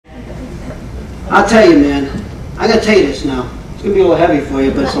I'll tell you, man. I gotta tell you this now. It's gonna be a little heavy for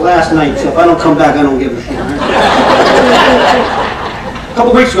you, but it's the last night, so if I don't come back, I don't give a shit. Right? A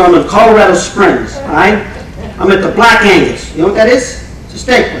couple weeks ago, I'm in Colorado Springs, all right? I'm at the Black Angus. You know what that is? It's a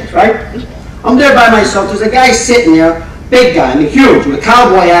steak place, right? I'm there by myself. There's a guy sitting there, big guy, I mean huge, with a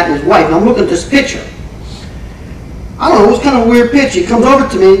cowboy hat and his wife, and I'm looking at this picture. I don't know, it was kind of a weird picture. He comes over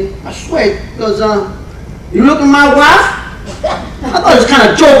to me, I swear, he goes, you looking at my wife? I thought it was kind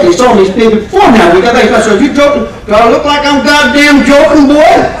of joking. He saw me before now. We got back. I said, you joking? Do I look like I'm goddamn joking, boy?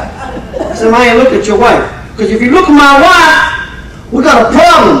 I said, I ain't looking at your wife. Because if you look at my wife, we got a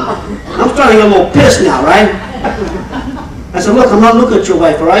problem. I'm starting to get a little pissed now, right? I said, look, I'm not looking at your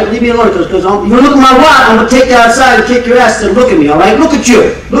wife, all right? Leave me alone, because you look at my wife, I'm going to take you outside and kick your ass and look at me, all right? Look at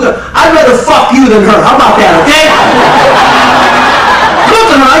you. I'd rather fuck you than her. How about that, okay? Look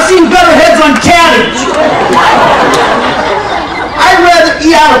at her. I've seen better heads on caddies. I'd rather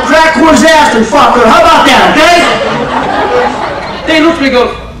eat out a crack whore's ass than fuck her. How about that, okay? Then he looks at me and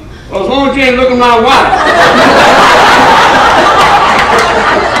goes, well, as long as you ain't looking at my wife.